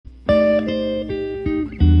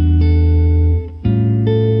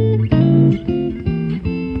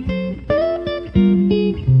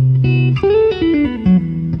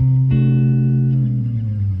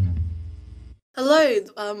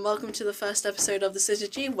Welcome to the first episode of the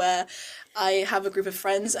Synergy, where I have a group of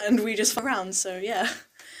friends and we just fuck around, so yeah.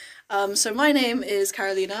 So my name is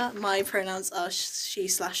Carolina, my pronouns are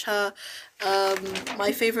she/her.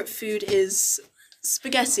 My favourite food is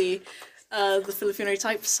spaghetti, the Filipino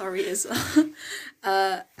type, sorry is.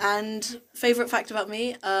 And favourite fact about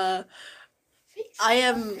me, I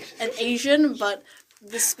am an Asian, but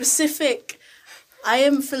the specific... I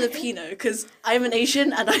am Filipino because I'm an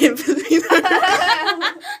Asian and I am Filipino.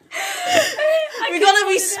 we gotta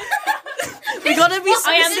be specific.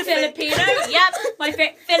 I am Filipino. Yep, my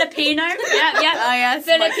Filipino. Yep. Oh yes,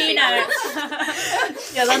 Filipino.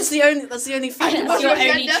 Yeah, that's the only fact. That's your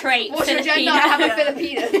only trait. What's your gender? I have a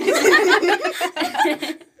Filipino.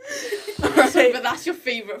 Right. So, but that's your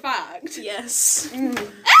favourite fact. Yes. And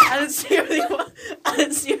it's the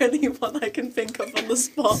only one I can think of on the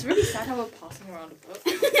spot. It's really sad how we're passing around a book.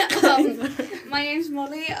 My name's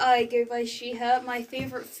Molly. I go by she/her. My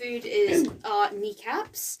favourite food is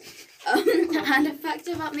kneecaps. And a fact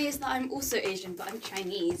about me is that I'm also Asian, but I'm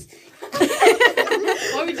Chinese.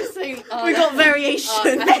 Why are we just saying? We got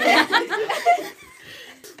variation.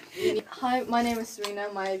 Hi, my name is Serena.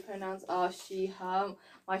 My pronouns are she/her.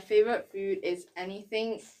 My favourite food is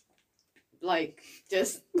anything, like,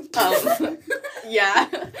 just, yeah.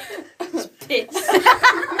 Piss.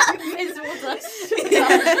 It's all dust.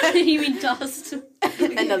 You mean dust?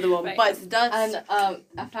 Another one, Right. but it's dust. And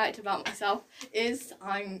a fact about myself is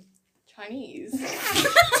I'm Chinese. Hey!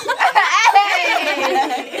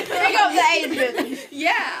 Big up the Asian.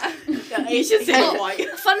 Yeah. Asian Oh, white.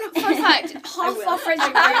 Fun fact: half our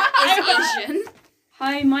friendship group is Asian.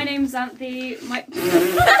 Hi, my name's Anthony. Hermione.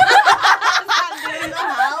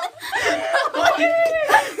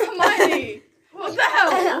 What the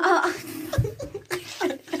hell?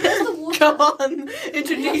 Go on,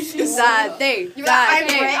 introduce yourself. Okay.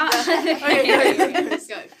 Let's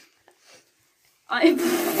go. I'm.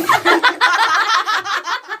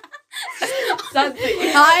 Something.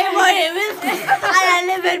 Hi, my name is... and I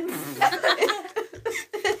live in...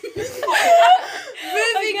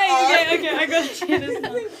 Okay, I gotta cheer this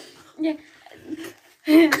now. Yeah.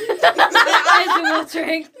 Eyes are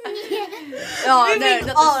watering. Oh no,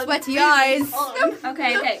 not the sweaty eyes.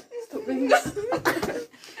 Okay.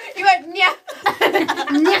 You went, yeah.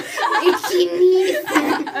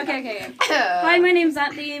 Okay. Hi, my name's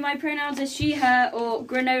Anthony. My pronouns are she, her, or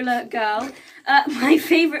granola girl. My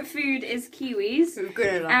favourite food is kiwis.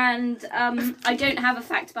 And I don't have a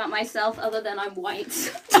fact about myself other than I'm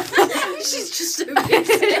white. She's just so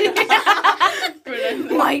basic.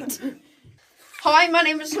 White. Hi, my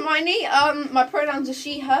name is Hermione. My pronouns are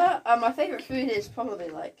she, her. My favourite food is probably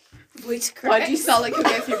like... Why do you sound like you're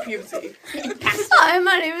going through puberty? Hi,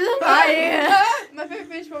 my name is Hermione. My favourite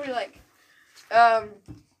food is probably like...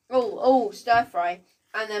 stir fry.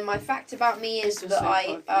 And then my fact about me is that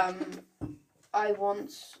I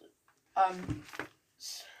once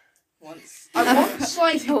like... What?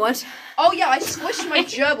 Oh yeah, I squished my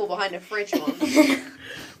gerbil behind a fridge once.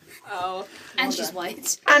 Oh. And she's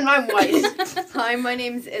white. And I'm white. Hi, my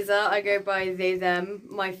name's Izza. I go by they, them.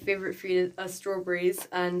 My favourite food are strawberries.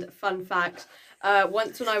 And fun fact,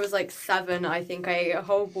 once when I was like 7, I think I ate a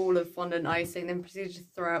whole ball of fondant icing, then proceeded to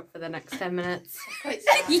throw up for the next 10 minutes. Quite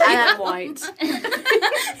sad. And I'm white.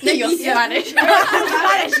 No, you're Spanish.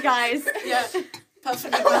 Spanish, guys. Yeah.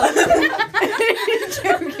 Perfectly well.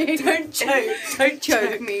 Don't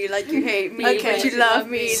choke me like you hate me, Okay. but you love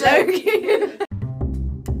me. So-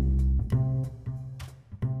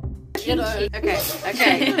 Loki.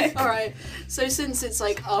 Okay. Alright, so since it's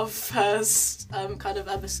like our first kind of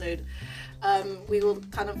episode, we will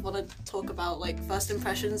kind of want to talk about like first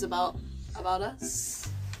impressions about us.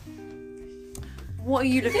 What are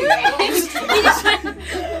you looking at?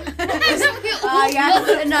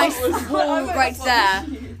 Yeah, a nice wall right there.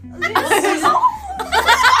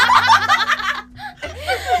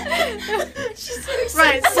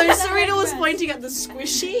 Right, so Serena was pointing at the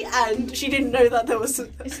squishy and she didn't know that there was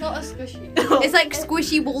It's not a squishy. It's like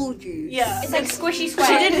squishy wall juice. yeah. It's like squishy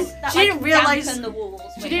squares. She didn't realise dampen the walls.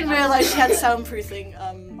 she didn't realise she had soundproofing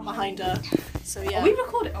behind her. So yeah. Are we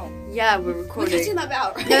recording? Oh. Yeah, we're We're recording. cutting that bit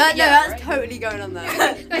out, right? No, that's totally going on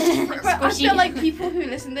there. But I feel like people who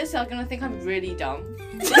listen to this are gonna think I'm really dumb.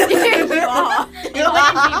 You are.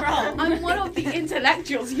 I'm one of the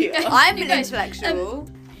intellectuals here. I'm an intellectual.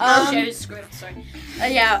 Show's script, sorry.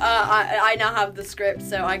 I now have the script,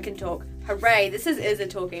 so I can talk. Hooray! This is Izza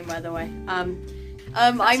talking, by the way.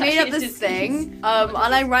 I made up this thing, and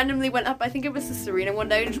I randomly went up, I think it was to Serena one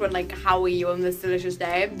day, just went like, how are you on this delicious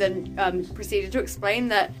day? Then proceeded to explain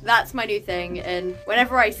that that's my new thing, and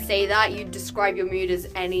whenever I say that, you describe your mood as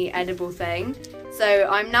any edible thing. So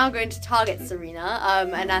I'm now going to target Serena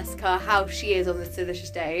and ask her how she is on this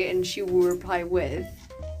delicious day, and she will reply with...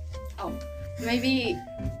 Oh, maybe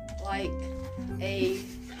like a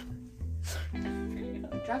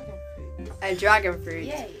dragon fruit. A dragon fruit.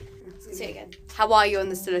 Yay. Say it again. How are you on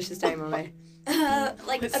this delicious day, Molly?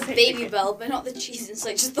 Like a baby bell, but not the cheese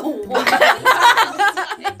inside, just the water.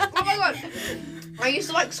 Oh my god! I used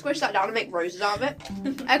to like squish that down and make roses out of it.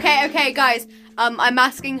 Okay, guys. I'm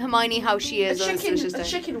asking Hermione how she is on this delicious A day.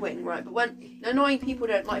 chicken wing, right? But when annoying people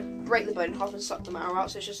don't like break the bone in half and suck the marrow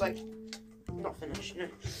out, so it's just like not finished, you know.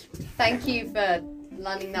 Thank you for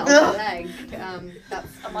landing that on my leg. That's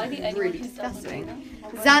Am I the only really one who's done disgusting. that?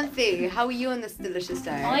 Xanthi, how are you on this delicious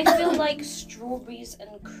day? I feel like strawberries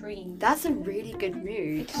and cream. That's a really good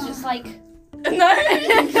mood. It's just like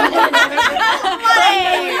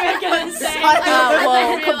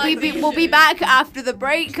We'll be back after the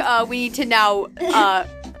break. We need to now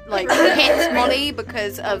hit Molly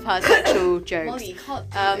because of her sexual jokes. Molly, you can't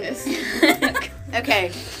do this.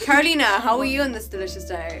 Okay, Carolina, how are you on this delicious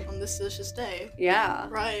day? On this delicious day. Yeah.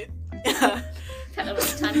 Right. Yeah. had a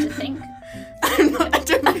little time to think. I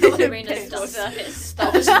don't feel like Serena pickles. stuff.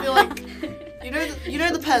 I just feel like you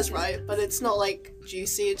know the pears, right? But it's not like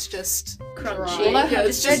juicy. It's just Crunchy. Yeah,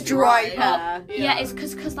 it's just dry. pear. Yeah, it's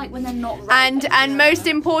because like when they're not ripe. And most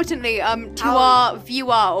importantly, to our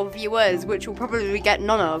viewer or viewers, which will probably get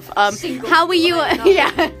none of, how are you?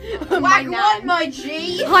 Yeah. Whack one, my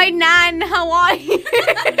G. Hi Nan, how are you?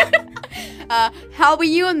 How are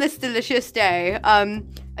you on this delicious day?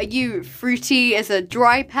 Are you fruity as a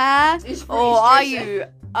dry pear, or are you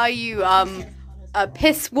a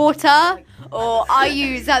piss water, or are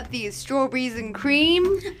you these strawberries and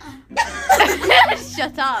cream?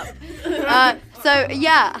 Shut up. So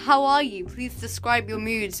yeah, how are you? Please describe your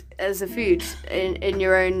mood as a food in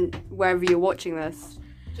your own wherever you're watching this.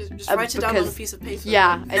 Just write it down on a piece of paper.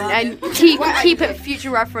 Yeah, and keep it future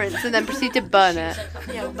reference, and then proceed to burn it.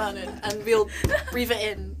 Yeah, burn it, and we'll breathe it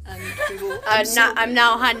in, and we will. I'm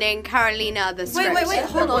now handing Carolina the script. Wait,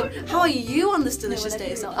 hold on. How are you on this delicious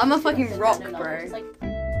day? I'm a fucking rock, bro.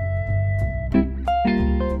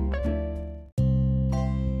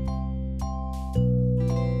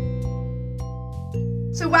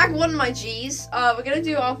 So whack one, my G's. We're gonna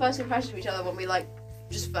do our first impressions of each other when we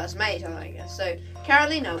just first met each other, I guess. So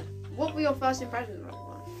Carolina, what were your first impressions of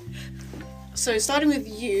everyone? So starting with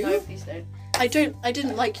you. No, please don't. I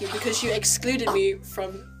didn't like you because you excluded me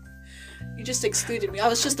from. You just excluded me. I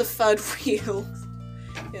was just the third wheel.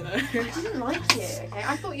 You know. I didn't like you. Okay,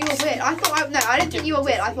 I thought you were weird. I didn't think you were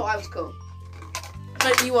weird. I thought I was cool.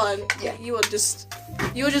 But you weren't. Yeah. You were just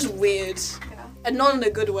weird, Yeah. and not in a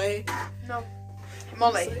good way. No.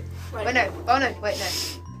 Molly. Right. Wait, no. Oh no. Wait,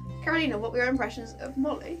 no. Carolina, what were your impressions of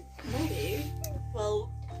Molly? Molly.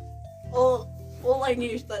 Well, all I knew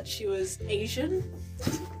is that she was Asian.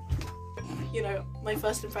 You know, my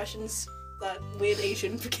first impressions. That weird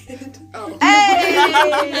Asian kid. Oh.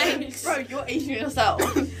 Hey! Bro, you're Asian yourself.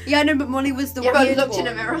 Yeah, no, but Molly was the You weird ever looked one.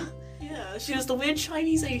 in a mirror? Yeah, she was the weird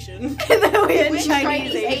Chinese Asian. The weird Which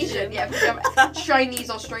Chinese Asian? Asian. Yeah, Chinese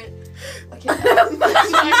Australian. Okay.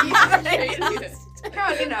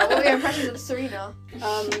 Carolina, what were your impressions of Serena?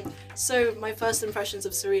 So my first impressions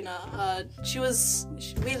of Serena,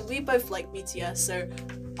 we both like BTS, so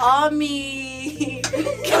ARMY.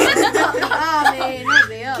 Army, not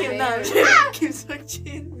the army. Kim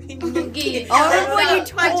Seokjin. Oh, when you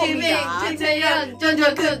told me that.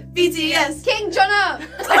 BTS. King Jonna.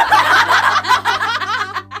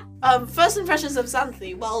 First impressions of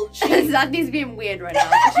Xanthi. Well, Xanthi's being weird right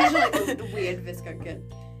now. She's like the weird visco kid.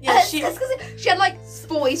 yeah, That's because she had like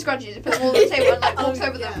 40 scrunchies. You put them all on the table and like walks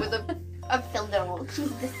over them with a film them all. She's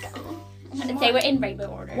this girl. They were in rainbow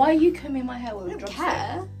order. Why are you combing my hair with I a don't drumstick?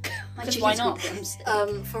 care. Because why not?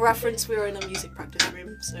 for reference, we were in a music practice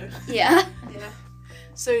room, so Yeah.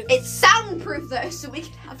 so It's soundproof though, so we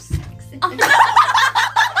can have sex in it.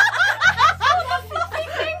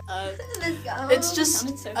 This girl. it's just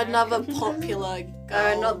Sounded so another popular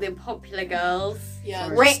girl. Not the popular girls. Yeah,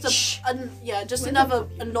 Rich. Just another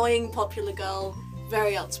annoying popular girl,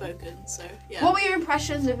 very outspoken. So yeah. What were your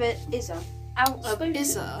impressions of it, Isa? Outspoken.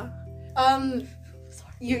 Issa?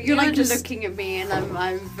 You're know, like just- looking at me, and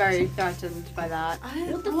I'm very threatened by that.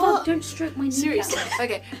 What the fuck? Don't stroke my kneecap. Seriously.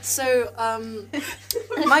 Okay, so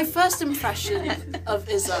my first impression of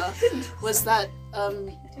Isa was that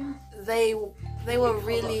they were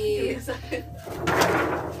really.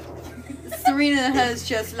 Serena has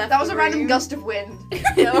just left. That was the a random room. gust of wind.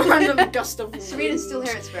 Yeah, a random gust of wind. Serena's still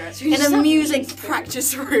here in spirit. in a music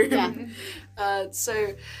practice room. Yeah.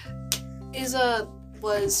 So Isa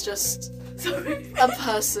was just a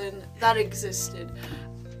person that existed.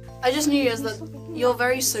 I just knew as that you're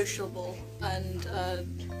very sociable, and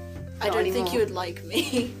I don't think you would like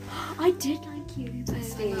me. I did like you.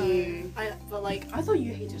 But like, I thought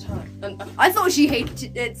you hated her. I thought she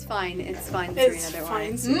hated. It's fine, Serena. it's Don't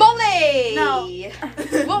fine. worry. Molly! No.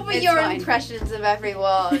 What were It's your fine. impressions of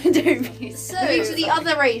everyone? Don't be. So, Moving to the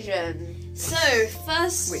other Asian. so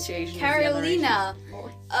first, Which Asian is the Carolina.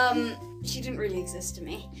 She didn't really exist to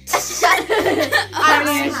me.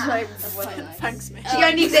 Thanks, mate. She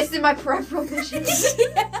only exists in my peripheral vision. It's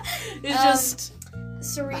just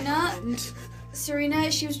Serena,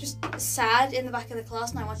 she was just sad in the back of the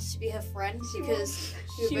class, and I wanted to be her friend because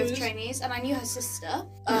we were both Chinese, and I knew her sister.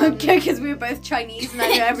 Okay, because we were both Chinese, and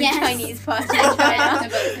I know every Yes. Chinese person in China.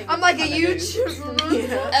 I'm like a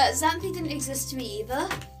YouTuber. Xanthi didn't exist to me either.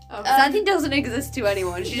 Xanthi doesn't exist to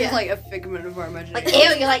anyone. She's Yeah. just like a figment of our imagination. Like,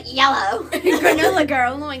 ew, you're like yellow. Granola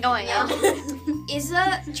girl, oh my god.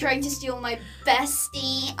 Izza tried to steal my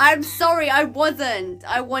bestie. I'm sorry, I wasn't.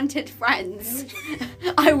 I wanted friends.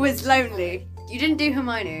 I was lonely. You didn't do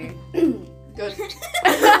Hermione. Good.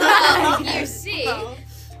 You see, No!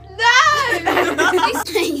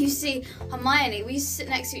 you see, Hermione, we used to sit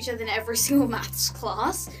next to each other in every single maths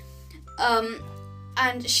class.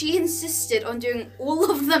 And she insisted on doing all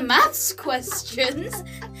of the maths questions.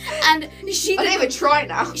 And she I didn't even try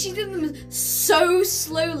now. She did them so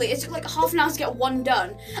slowly. It took like half an hour to get one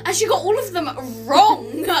done. And she got all of them wrong.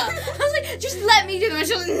 I was like, just let me do them. And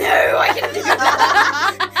she was like, no, I can do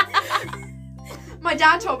that. My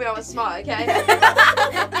dad told me I was smart, okay?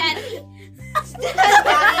 Daddy.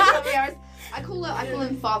 I call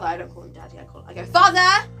him father. I don't call him daddy. I go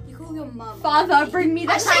father. You call your mum. Father, bring me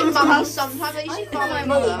the I say mum sometimes. I usually call my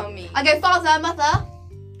mother. I go father, mother.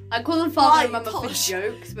 I call him father and Why? mama for Posh.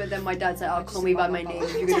 jokes, but then my dad said, "I'll call me by my name.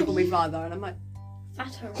 You're gonna call me father," and I'm like,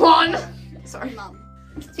 Juan. Sorry. Mum.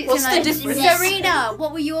 What's the difference? Serena,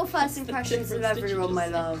 what were your first impressions of everyone, my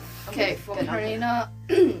love? Okay, for Karina.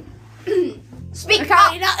 Speak,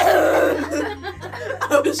 Karina.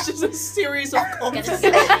 It was just a series of coughs.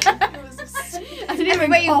 I didn't even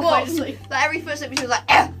Everywhere you cough, I walk, just like, like every footstep she was like,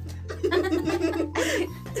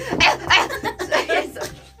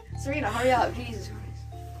 Serena, hurry up, Jesus Christ.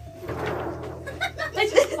 I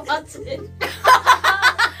just farted.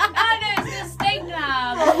 Oh no, it's a mistake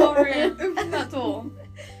now. Open that door.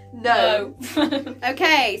 No.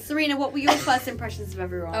 Okay, Serena, what were your first impressions of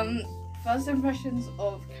everyone? First impressions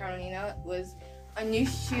of Carolina was I knew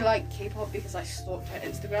she liked K-pop because I stalked her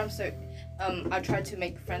Instagram, so I tried to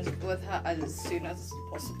make friends with her as soon as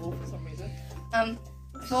possible for some reason.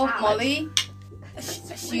 For Molly,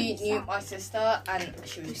 she knew my sister and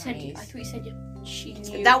she was Chinese. I thought you said she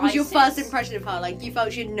knew. That was your ISIS. first impression of her. Like you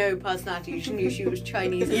felt she had no personality. You knew she was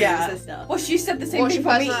Chinese and Yeah. your sister. Well, she said the same What's thing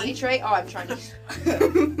your for personality me. trait? Oh, I'm Chinese.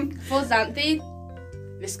 For Xanthi,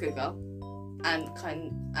 this good girl and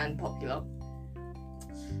kind and popular.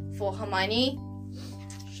 For Hermione,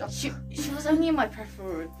 she was only in my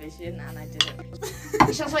peripheral vision and I didn't.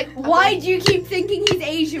 She was like, Why do you keep thinking he's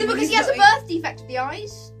Asian? No, when because he's he has a not- birth defect of the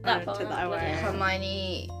eyes. That Took part, that away. yeah.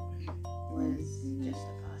 Hermione was just a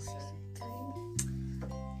person.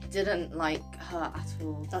 I didn't like her at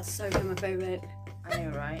all. That's so homophobic. I know,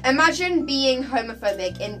 right? Imagine being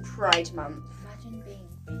homophobic in Pride Month. Imagine being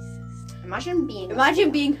racist. Imagine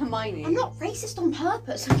being Hermione. I'm not racist on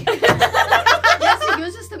purpose. Yes, so you're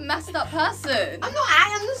just a messed up person. I'm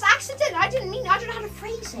just accident. I didn't mean. I don't know how to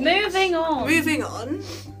phrase it. Moving on. Moving on.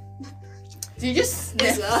 Do you just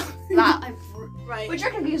sniff Izza. that? Right. Would you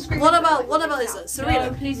reckon we can scream? What about Izza? Serena.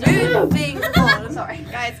 No, please don't. Moving on. Sorry.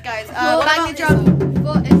 Guys, What bang the about drum.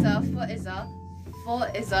 For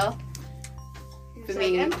Izza. For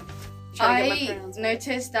me. I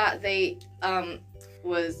noticed that they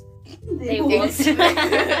was They was.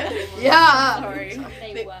 yeah. Sorry.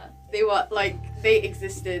 They were. They were like they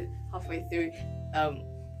existed halfway through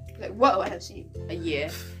Like, whoa, I have seen. a year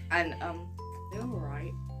and they were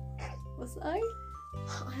alright. Was I?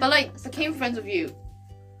 But like became friends with you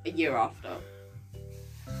a year after.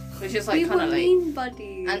 Which is like We kinda were late. mean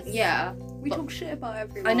buddies. And yeah, we but- talk shit about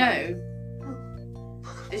everyone. I know.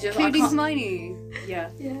 It's just I Including can't, Hermione. yeah.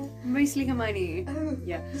 Mostly Hermione.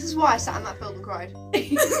 This is why I sat in that field and cried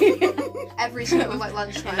every single like In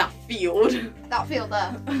lunchtime. that field. That field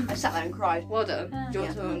there, I sat there and cried. Well done. Do you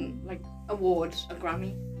want Yeah. to like Award. a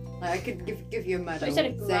Grammy? Like I could give you a medal. You said a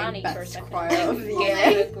saying granny for a best second. crier of the Yeah.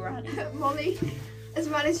 year. A granny. Molly has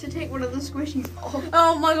managed to take one of the squishies off.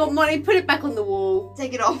 Oh my god, Molly, put it back on the wall.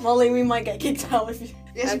 Take it off. Molly, we might get kicked out if you.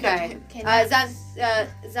 Yes, Okay. okay.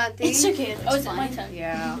 Xanthi? It's okay. Oh, is it my turn?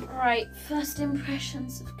 Yeah. Right. First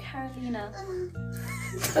impressions of Carolina.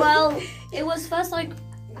 Well, it was first like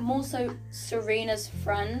more so Serena's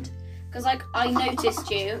friend, because like I noticed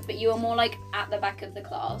you, but you were more like at the back of the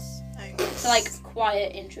class, so like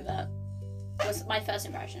quiet introvert was my first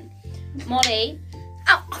impression. Molly.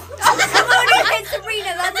 Oh, it's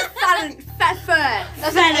Serena. That's a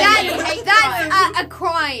That's a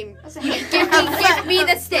crime. Give me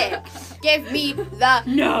the stick. Give me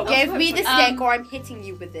the stick, or I'm hitting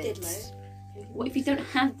you with it. What if you don't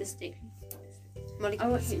have the stick? Molly, I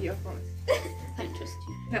won't hit you, I promise. I don't trust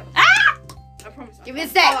you. No. Ah! I promise. give me the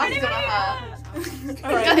stick. That's gonna hurt.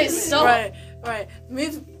 Alright, stop. right.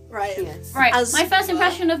 Move. Right. Yes. Right. As- My first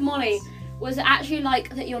impression of Molly was actually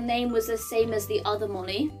like that your name was the same as the other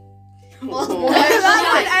Molly. That was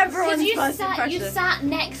everyone's Because first impression. you sat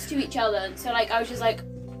next to each other, so like I was just like,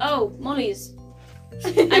 oh, Molly's.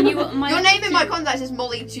 And you were my Your name in my contacts is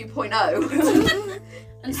Molly 2.0.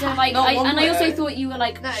 And so like Not I also 1.0. thought you were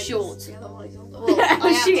like No, short. the other Molly's older.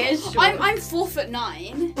 She is short. I'm 4'9". I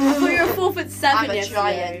thought you were 4'7" I'm a yesterday.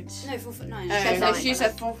 giant. No, 4'9". Oh. No, she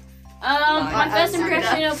said 4. My first Serena.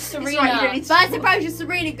 impression of It's right, you don't Serena. need to- First impression of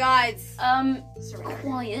Serena, guys.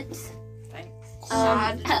 Quiet.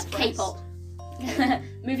 Sad. K-pop.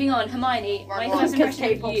 Moving on, Hermione. Right, My well, first impression of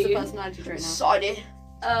K-pop's the you. personality trait now. Sorry.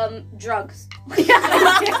 Drugs. Yeah.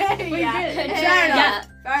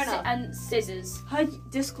 Fair enough. And scissors. Her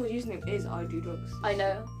Discord username is I do drugs. I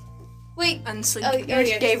know. Wait. And Oh, slinking. yeah, Which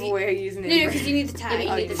yeah, gave 'cause away her username. No, because you need the tag. Yeah,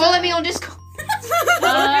 but you need the Follow me on Discord.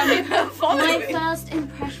 My first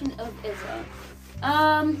impression of Izza.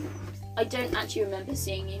 I don't actually remember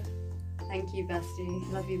seeing you. Thank you,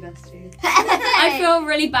 bestie. Love you, bestie. I feel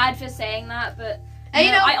really bad for saying that, but Hey,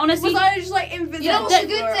 you know, I honestly. Was I just like invisible? You know what's a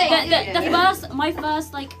good thing? My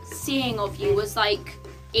first like seeing of you was like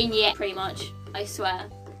in year, pretty much. I swear,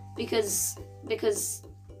 because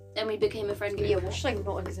then we became a friend group. Yeah, which like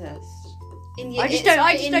not exist. In I just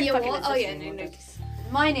don't in your fucking what? Oh yeah, exist no. anymore.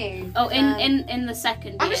 Miney. Oh, in the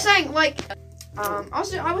second. I'm year. just saying, like, I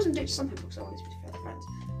wasn't dating some people because I wanted to be together friends.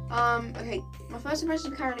 Okay, my first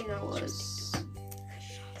impression of Carolina was.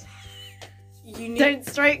 You need. Don't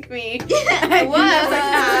strike me.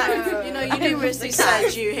 Whoa. You know, you numerously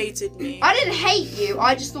said you hated me. I didn't hate you.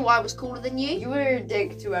 I just thought I was cooler than you. You were a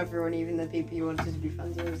dick to everyone, even the people you wanted to be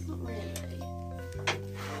friends with. Not really.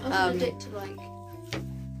 I was a dick to like.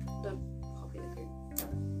 The popular group.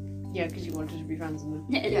 Yeah, because you wanted to be friends with them.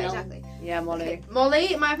 Yeah, exactly. Yeah, Molly. Okay.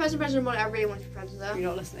 Molly, my first impression of Molly, I really wanted to be friends with her. You're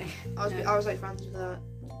not listening. I was like friends with her.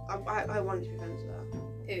 I wanted to be friends with her.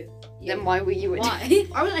 Then why were you a dick? Why?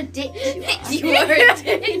 I wasn't a dick to her. You were a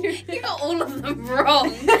dick. You got all of them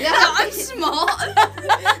wrong. Yeah. I'm smart.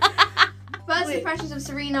 First impressions of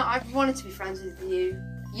Serena, I wanted to be friends with you.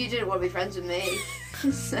 You didn't want to be friends with me.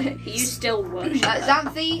 So, You still worship.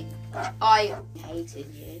 Xanthi, I hated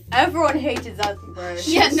you. Everyone hated Zanthi, bro.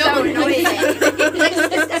 Yeah, no so one annoying. knows.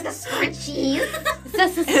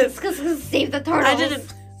 Save the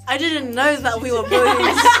turtles. I didn't know that we were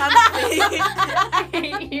bullying something.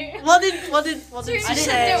 What did you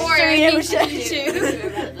say? Don't worry, I Serena hate you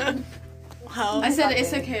too. Wow. I said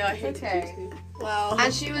it's okay, I hate Okay. you too. Wow.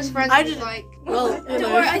 And she was friends I with didn't- like Well, you Don't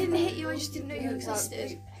know. worry, I didn't hit you. I just didn't know you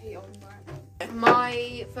existed.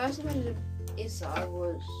 my first impression of Issa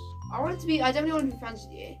was I definitely wanted to be friends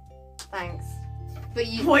with you. Thanks. But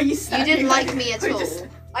you What you said? didn't like me at all.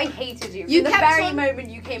 I hated you. You From the kept very on- moment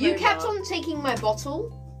you came You over. kept on taking my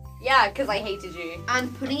bottle Yeah, because I hated you.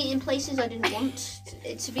 and putting it in places I didn't want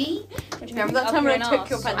it to be. Remember that time when I took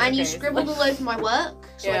your pencil And you case? scribbled all over my work,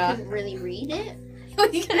 so Yeah. I couldn't really read it. What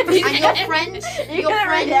are you gonna do? And your friends, You your couldn't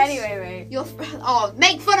read friends, it anyway, mate.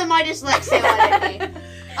 make fun of my dyslexia, why don't you?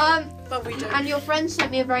 But we don't. And your friend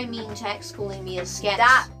sent me a very mean text calling me a sketch.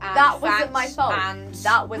 That and wasn't facts my fault. And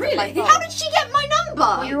That wasn't my Really? fault. how did she get my number?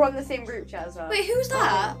 Well, you were on the same group chat as well. Wait, who's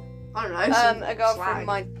that? I don't know. A girl slag. from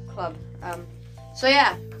my club. So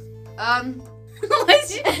yeah. Who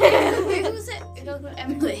was it? A girl called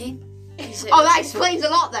Emily. Oh, that explains a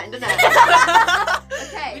lot then, doesn't it? We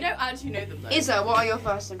Okay. don't actually know them though. Izzo, what are your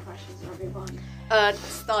first impressions of everyone?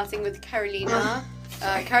 Starting with Carolina.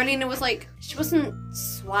 Carolina was like, she wasn't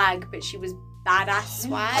swag, but she was badass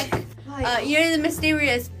swag. You know the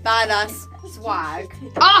mysterious badass swag.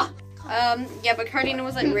 Ah! Yeah, but Carolina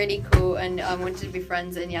was like really cool and wanted to be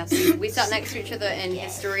friends. And yes, we sat next to each other in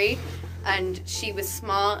history, and she was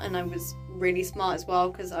smart, and I was really smart as well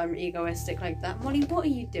because I'm egoistic like that. Molly, what are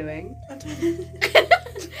you doing?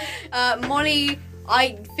 Molly,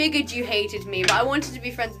 I figured you hated me, but I wanted to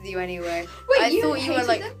be friends with you anyway. Wait, I thought you were hated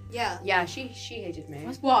like, them? Yeah, yeah, she hated me.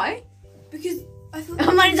 Why? because I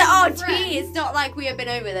thought. Molly's like, oh, Friends. gee, it's not like we have been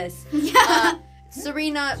over this. Yeah.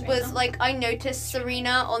 Serena was like, I noticed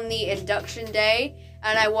Serena on the induction day,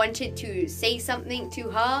 and I wanted to say something to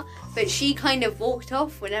her, but she kind of walked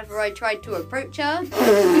off whenever I tried to approach her.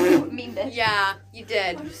 mean this. Yeah, you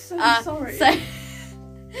did. I'm so sorry. So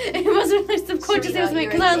it wasn't my subconscious, it was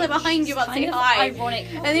because I was like behind you about to say hi. Ironic.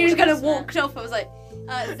 And then you just kind of walked off. I was like,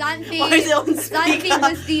 Xanthi. Why is it on Xanthi speaker?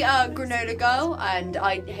 was the granola girl, and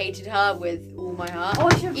I hated her with all my heart. Oh,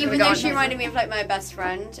 she Even though she reminded me of like my best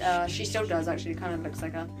friend. She still does actually, kind of looks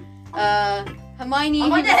like her. Hermione.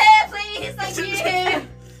 I'm on the hair, please. Thank you.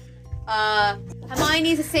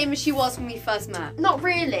 Hermione's the same as she was when we first met. Not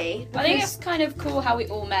really. I think it's kind of cool how we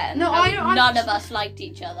all met. And No, how I don't- none of us liked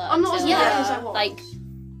each other. I'm not as until, bad as I was. Like,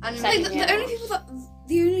 And Second Like, year. the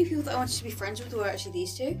only people that I wanted to be friends with were actually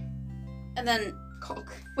these two. And then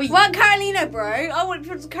Cock. wait, what Carolina, bro? I want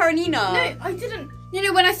to be Carolina. No, I didn't.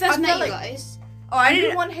 when I first I met felt you like- guys. Oh, I didn't.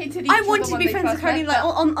 Everyone hated each I other wanted to when be they friends with first met, Carolina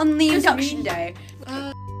like on the induction day.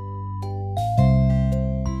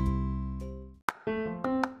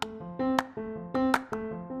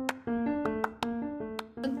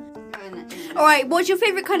 All right, what's your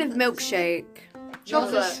favorite kind of milkshake?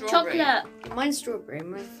 Chocolate. chocolate. Mine's strawberry.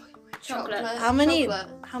 Mine's... Chocolate. How many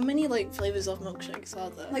Chocolate. like flavors of milkshakes are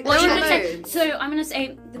there? Like Well, There I'm are gonna say, loads. so I'm gonna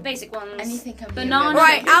say the basic ones. Anything can be a Banana. milkshake.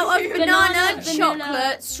 Right, out of banana, Banana, vanilla.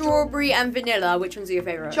 chocolate, strawberry, and vanilla, which one's your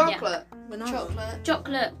favorite? Chocolate. Banana. Chocolate.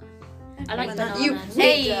 Chocolate. I like Banana. banana. You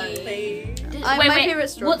Hey. my favorite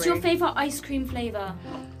strawberry. What's your favorite ice cream flavor?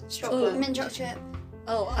 Chocolate. Mint chocolate.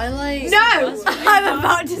 Oh, I like. No! I'm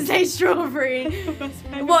about to say strawberry.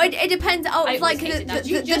 Well, it depends out I of like always hated that.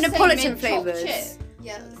 the Neapolitan flavours.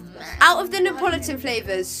 Yeah, that's the best. Out of the Neapolitan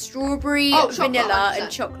flavours, strawberry, Oh, chocolate, vanilla, 100%.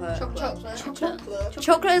 and chocolate. Chocolate. Chocolate.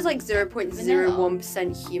 Chocolate is like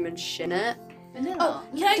 0.01% human shit in it. Vanilla. Oh,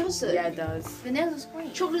 Yeah, does it? Yeah, it does. Vanilla's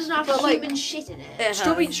great. Chocolate doesn't have But, like, human shit in it. It has.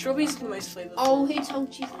 Strawberry's the most flavorful. Oh, who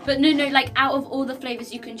told you? But no, like out of all the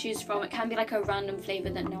flavors you can choose from, it can be like a random flavor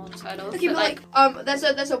that no one's heard of. Okay, but but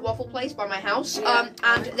there's a waffle place by my house, Yeah.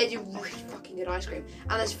 and they do really fucking good ice cream,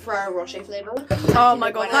 and there's Ferrero Rocher flavour. Oh my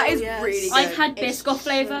god, that is yes. really good. I've had It's Biscoff so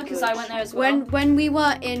flavor because I good. went there as well. when we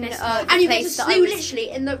were in the And you get to place that slew I was... literally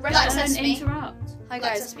in the Like restaurant. sesame. Don't interrupt. Hi Like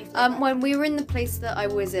guys. sesame flavour. When we were in the place that I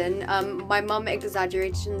was in, my mum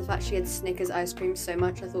exaggerated in the fact she had Snickers ice cream so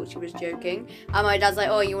much I thought she was joking. And my dad's like,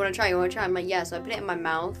 "Oh, you want to try? You want to try?" I'm like, "Yeah." So I put it in my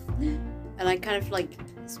mouth, and I kind of like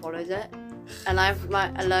swallowed it. And I'm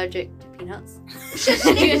allergic to peanuts.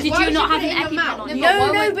 Did you not have an EpiPen on you?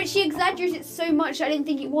 No, but she exaggerated it so much I didn't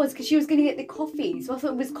think it was because she was gonna get the coffee, so I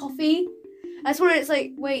thought it was coffee. I swear it's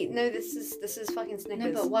like, wait, no, this is fucking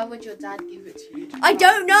Snickers. No, but why would your dad give it to you? I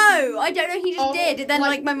don't know. He just Oh, did. And then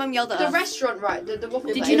like, my mum yelled at The us. restaurant, right? The waffle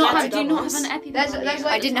place. Did you not Yeah, have an EpiPen There's on you? like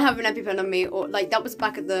I didn't have an EpiPen on me, or like that was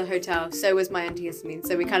back at the hotel. So was my antihistamine.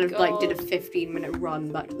 So we kind of like did a 15-minute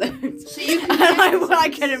run back to the hotel. So you can and I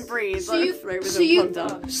couldn't breathe. So my you- throat was so all you- plugged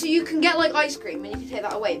up. So you can get like ice cream and you can take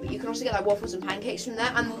that away, but you can also get like waffles and pancakes from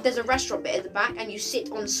there. And there's a restaurant bit at the back, and you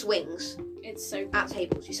sit on swings It's so at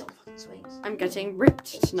tables. You sit on fucking swings. I'm getting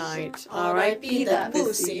ripped tonight. R.I.P. that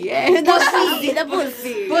pussy. Yeah, the pussy. The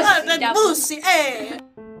pussy. That pussy, eh?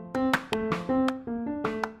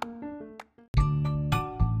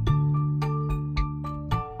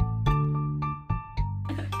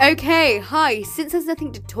 Okay, hi. Since there's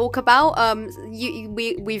nothing to talk about,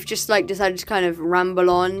 we've just like decided to kind of ramble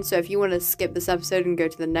on. So if you want to skip this episode and go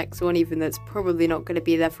to the next one, even though it's probably not going to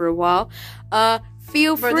be there for a while,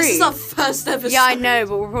 feel free. Bro, this is our first episode. Yeah, I know,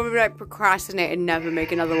 but we'll probably like procrastinate and never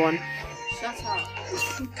make another one. Shut up.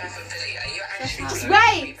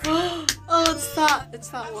 Wait! Oh, it's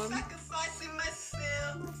that one.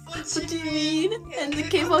 What do you mean? And the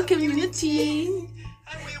K-pop community.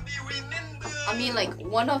 I mean, like,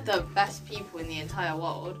 one of the best people in the entire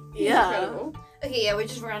world. Yeah. Incredible. Okay, yeah, we're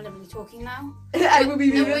just randomly talking now. No,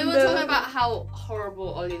 we were talking about how horrible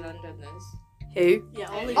Oli London is. Who? Yeah,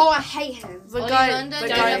 Oli. Oh, I hate him. Oli London, the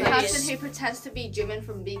the guy- person who pretends to be Jimin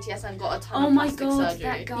from BTS and got a ton Oh of my plastic god, surgery.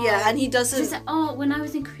 that guy. Yeah, and he Just doesn't. like, oh, when I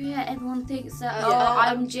was in Korea, everyone thinks that Yeah.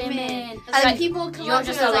 I'm Jimin. And Like, people come you're up to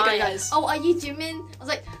just me a and liar. like, oh, are you Jimin? I was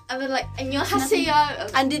like, and they're like, and you're Nothing.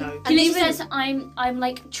 Haseyo. And did- no. and He literally even- says I'm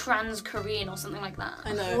like trans Korean or something like that.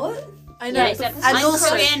 I know. What? I know. Yeah, he said, and I'm also,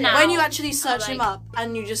 Korean now. when you actually search him like- up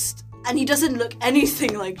and he doesn't look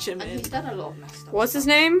anything like And he's Jimin. done a lot of messed up. What's his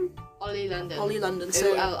name? Oli London. Oli London.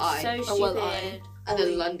 So, O-L-I. So Oh, well, stupid. and Oli.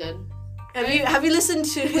 then London. have you listened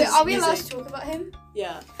to his Wait, are we allowed music? to talk about him?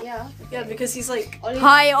 Yeah. Yeah. Yeah, because he's like, Oli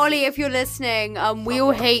Hi, Ollie, if you're listening. We all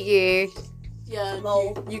hate you. yeah,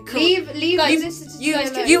 you could. Leave Guys, this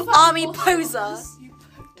You army poser.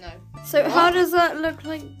 No. So how does that look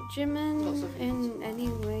like Jimin Lots of in any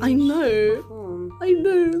way? I know. form? I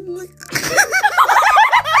know.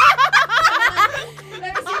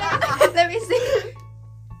 Let me see.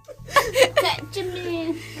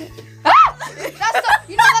 Jimin. That's not.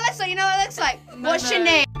 You know what that looks like. You know what that looks like. What's your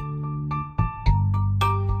name?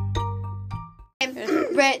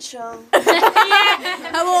 Rachel.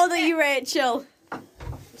 How old are you, Rachel?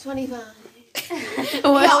 25.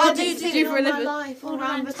 What do you do for a living? Life, all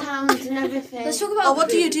around the towns and everything. Let's talk about. Oh, what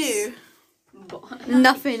do you do?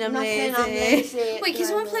 Nothing, I'm lazy. Wait, can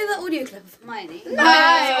someone play that audio clip of Hermione? No,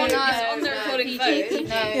 on the recording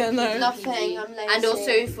phone. No. Nothing, I'm lazy. And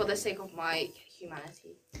also for the sake of my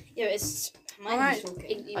humanity. Yeah, it's Hermione Alright.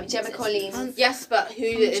 talking. I'm Gemma Collins. Yes, but who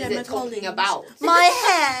is Gemma it talking Collins. about? My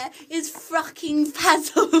hair is fucking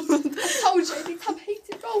puzzled. Told you, these have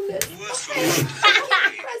hated rollers.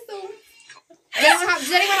 Does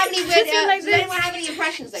anyone have any weird? Does anyone have any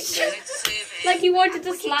impressions they can do? Like you wanted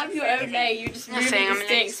to slap your own leg, you just moved the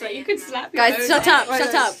sticks, but you could slap your Guys, own shut leg. up,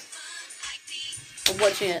 shut up. I'm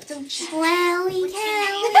watching it. Well, we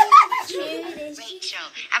can. Rachel,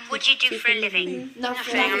 and what do you do for a living?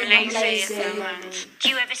 Nothing. I'm lazy at the moment. Do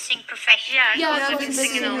you ever sing professionally? Yeah, I've been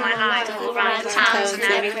singing all my life, all around towns and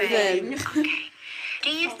everything. Okay.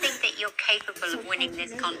 Do you think that you're capable of winning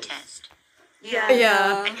this contest?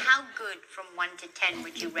 Yeah. And how good from 1 to 10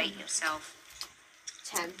 would you rate yourself?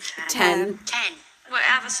 10. 10. 10.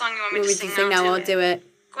 Whatever song you want me Want to me sing, to sing now? I'll do it.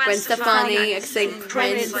 Gwen Stefani, I can sing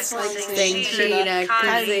Prince, sing Sheena,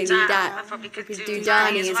 can sing that. I probably could Do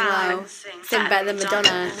Danny as well. Sing better than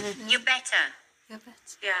Madonna. You're better.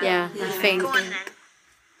 Yeah, I think. Go on then.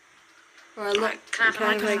 Right, can I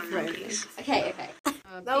have a microphone, please? Okay.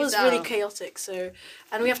 That was really chaotic. So,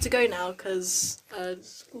 and we have to go now because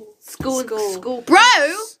school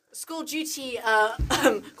duty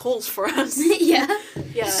calls for us. Yeah.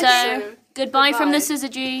 Yeah. So, goodbye from the Scissor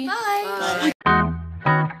G. Bye.